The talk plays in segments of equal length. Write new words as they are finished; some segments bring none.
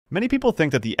Many people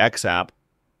think that the X app,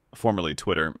 formerly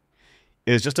Twitter,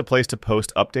 is just a place to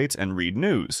post updates and read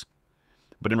news.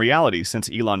 But in reality, since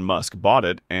Elon Musk bought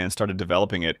it and started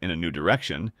developing it in a new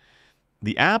direction,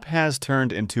 the app has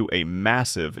turned into a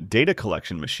massive data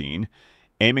collection machine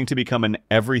aiming to become an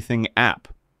everything app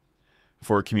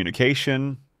for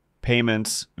communication,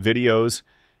 payments, videos,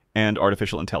 and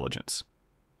artificial intelligence.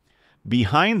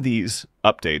 Behind these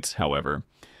updates, however,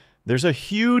 there's a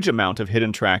huge amount of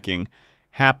hidden tracking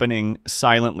happening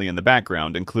silently in the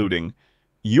background, including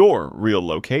your real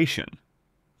location,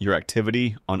 your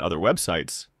activity on other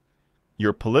websites,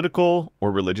 your political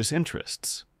or religious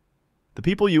interests, the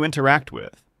people you interact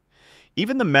with,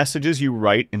 even the messages you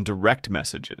write in direct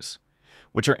messages,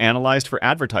 which are analyzed for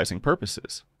advertising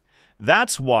purposes.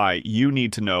 That's why you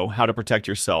need to know how to protect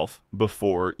yourself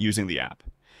before using the app.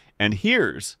 And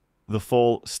here's the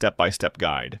full step-by-step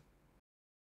guide.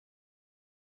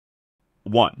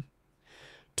 1.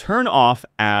 Turn off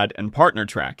ad and partner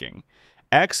tracking.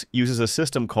 X uses a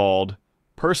system called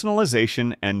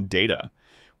personalization and data,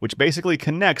 which basically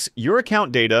connects your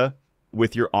account data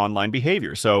with your online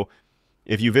behavior. So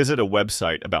if you visit a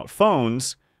website about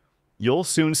phones, you'll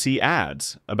soon see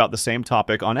ads about the same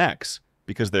topic on X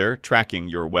because they're tracking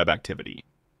your web activity.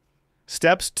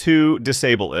 Steps to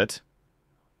disable it.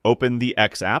 Open the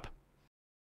X app.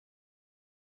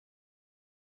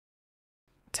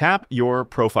 Tap your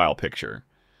profile picture.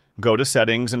 Go to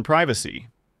Settings and Privacy.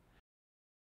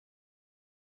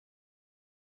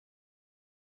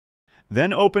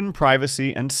 Then open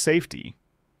Privacy and Safety.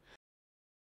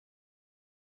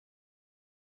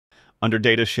 Under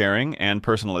Data Sharing and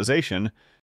Personalization,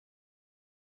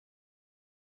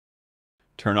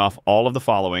 turn off all of the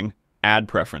following ad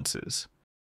preferences.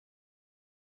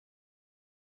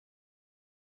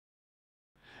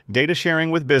 Data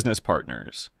sharing with business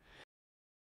partners.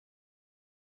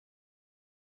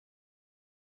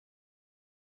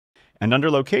 And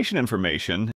under Location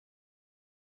Information,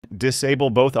 disable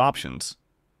both options.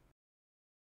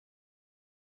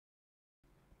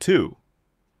 2.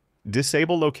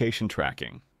 Disable location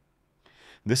tracking.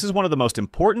 This is one of the most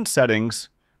important settings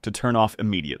to turn off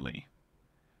immediately.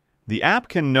 The app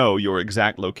can know your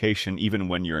exact location even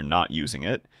when you're not using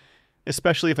it,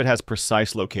 especially if it has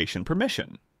precise location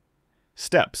permission.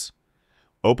 Steps.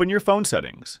 Open your phone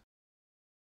settings.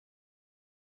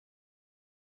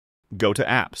 Go to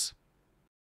Apps.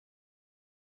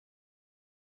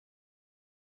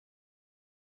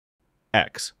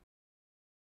 X.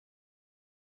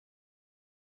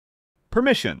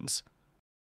 Permissions.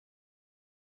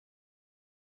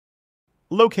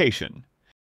 Location.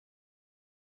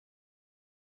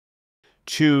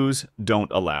 Choose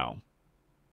Don't Allow.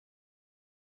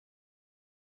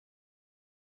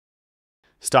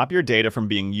 Stop your data from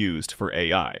being used for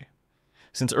AI.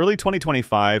 Since early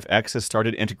 2025, X has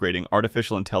started integrating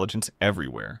artificial intelligence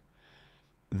everywhere.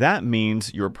 That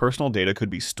means your personal data could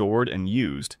be stored and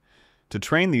used. To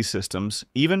train these systems,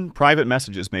 even private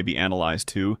messages may be analyzed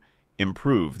to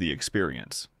improve the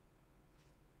experience.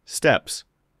 Steps.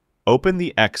 Open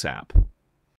the X app.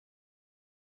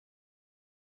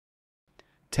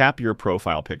 Tap your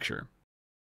profile picture.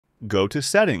 Go to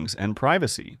Settings and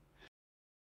Privacy.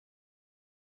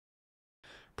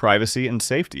 Privacy and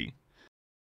Safety.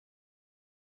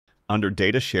 Under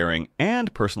Data Sharing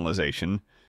and Personalization,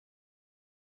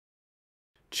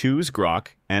 choose Grok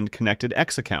and Connected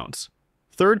X accounts,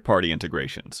 third-party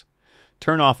integrations.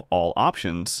 Turn off all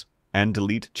options and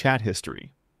delete chat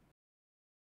history.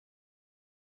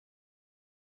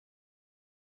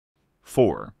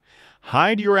 4.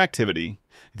 Hide your activity.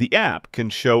 The app can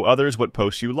show others what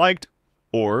posts you liked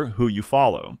or who you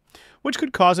follow, which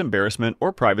could cause embarrassment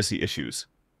or privacy issues.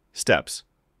 Steps.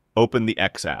 Open the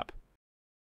X app.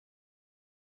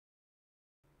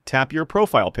 Tap your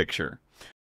profile picture.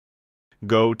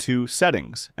 Go to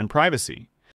Settings and Privacy.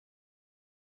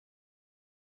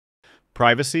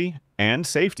 Privacy and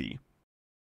Safety.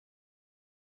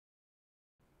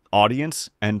 Audience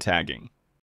and Tagging.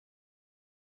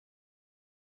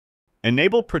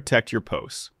 Enable Protect Your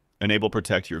Posts. Enable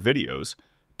Protect Your Videos.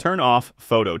 Turn off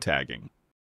photo tagging.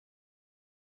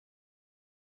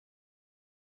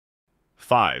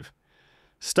 5.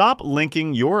 Stop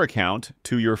linking your account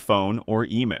to your phone or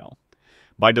email.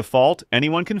 By default,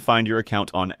 anyone can find your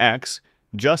account on X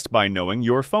just by knowing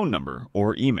your phone number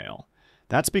or email.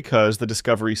 That's because the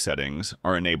discovery settings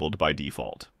are enabled by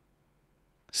default.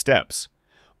 Steps.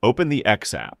 Open the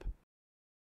X app.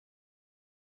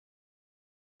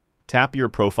 Tap your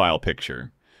profile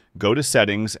picture. Go to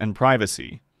Settings and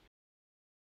Privacy.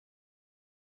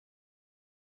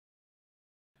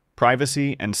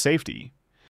 Privacy and Safety.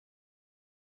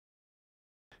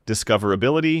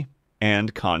 discoverability,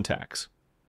 and contacts.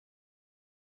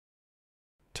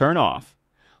 Turn off.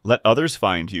 Let others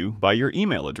find you by your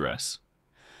email address.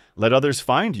 Let others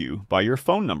find you by your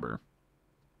phone number.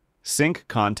 Sync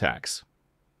contacts.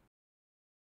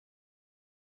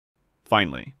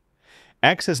 Finally,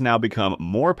 X has now become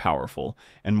more powerful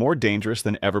and more dangerous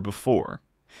than ever before.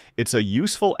 It's a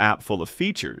useful app full of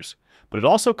features, but it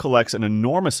also collects an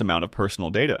enormous amount of personal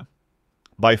data.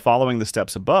 By following the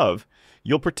steps above,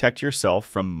 you'll protect yourself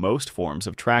from most forms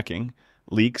of tracking,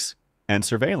 leaks, and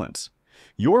surveillance.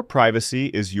 Your privacy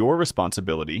is your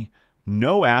responsibility.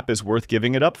 No app is worth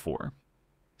giving it up for.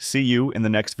 See you in the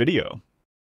next video.